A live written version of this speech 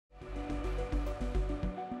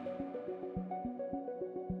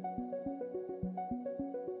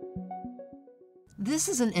This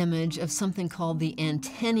is an image of something called the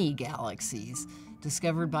Antennae Galaxies,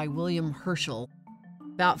 discovered by William Herschel,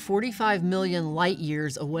 about 45 million light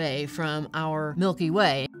years away from our Milky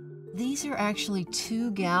Way. These are actually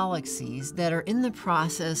two galaxies that are in the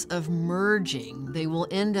process of merging. They will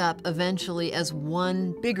end up eventually as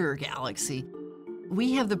one bigger galaxy.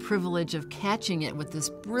 We have the privilege of catching it with this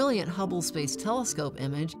brilliant Hubble Space Telescope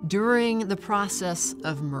image during the process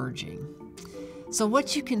of merging. So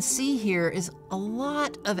what you can see here is a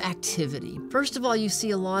lot of activity. First of all, you see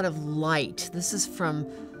a lot of light. This is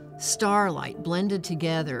from starlight blended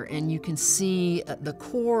together, and you can see the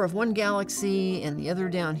core of one galaxy and the other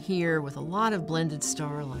down here with a lot of blended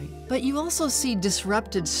starlight. But you also see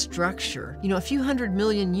disrupted structure. You know, a few 100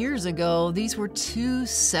 million years ago, these were two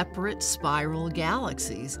separate spiral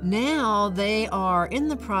galaxies. Now they are in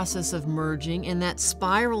the process of merging, and that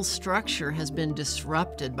spiral structure has been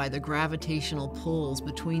disrupted by the gravitational pulls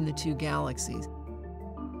between the two galaxies.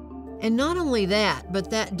 And not only that, but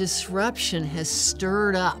that disruption has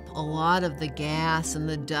stirred up a lot of the gas and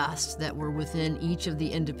the dust that were within each of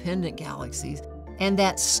the independent galaxies. And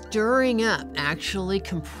that stirring up actually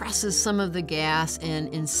compresses some of the gas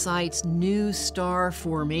and incites new star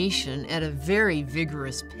formation at a very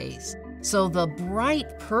vigorous pace. So the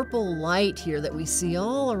bright purple light here that we see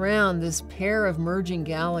all around this pair of merging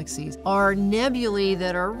galaxies are nebulae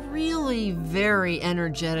that are really very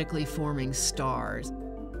energetically forming stars.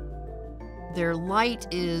 Their light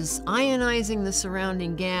is ionizing the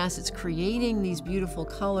surrounding gas. It's creating these beautiful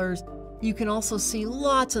colors. You can also see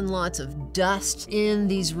lots and lots of dust in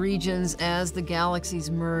these regions as the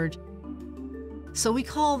galaxies merge. So we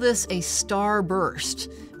call this a star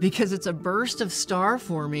burst because it's a burst of star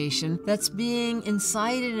formation that's being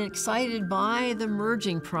incited and excited by the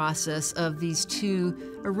merging process of these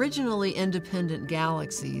two originally independent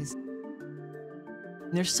galaxies.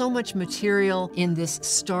 There's so much material in this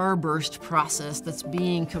starburst process that's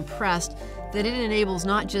being compressed that it enables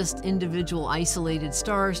not just individual isolated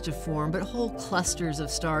stars to form, but whole clusters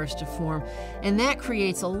of stars to form. And that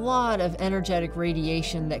creates a lot of energetic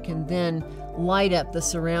radiation that can then light up the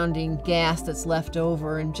surrounding gas that's left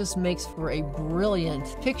over and just makes for a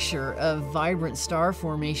brilliant picture of vibrant star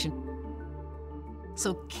formation.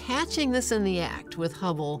 So catching this in the act with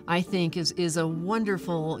Hubble, I think, is a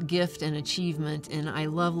wonderful gift and achievement, and I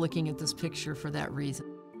love looking at this picture for that reason.